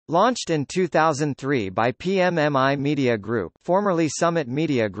Launched in 2003 by PMMI Media Group, formerly Summit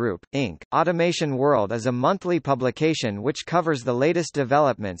Media Group, Inc., Automation World is a monthly publication which covers the latest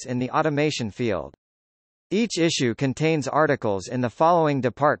developments in the automation field. Each issue contains articles in the following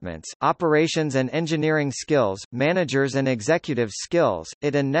departments: operations and engineering skills, managers and executive skills,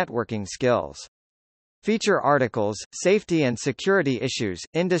 IT and networking skills. Feature articles, safety and security issues,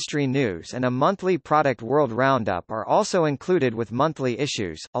 industry news and a monthly product world roundup are also included with monthly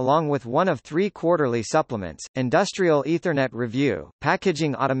issues, along with one of 3 quarterly supplements: Industrial Ethernet Review,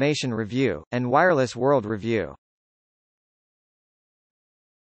 Packaging Automation Review, and Wireless World Review.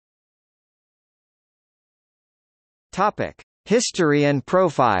 Topic: History and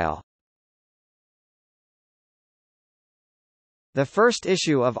profile. The first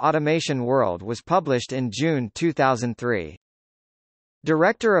issue of Automation World was published in June 2003.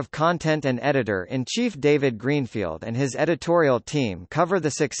 Director of Content and Editor-in-Chief David Greenfield and his editorial team cover the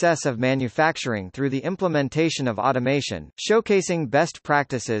success of manufacturing through the implementation of automation, showcasing best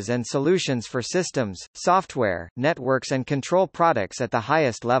practices and solutions for systems, software, networks and control products at the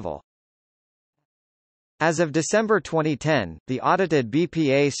highest level. As of December 2010, the audited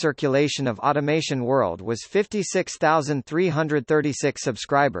BPA circulation of Automation World was 56,336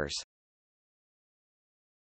 subscribers.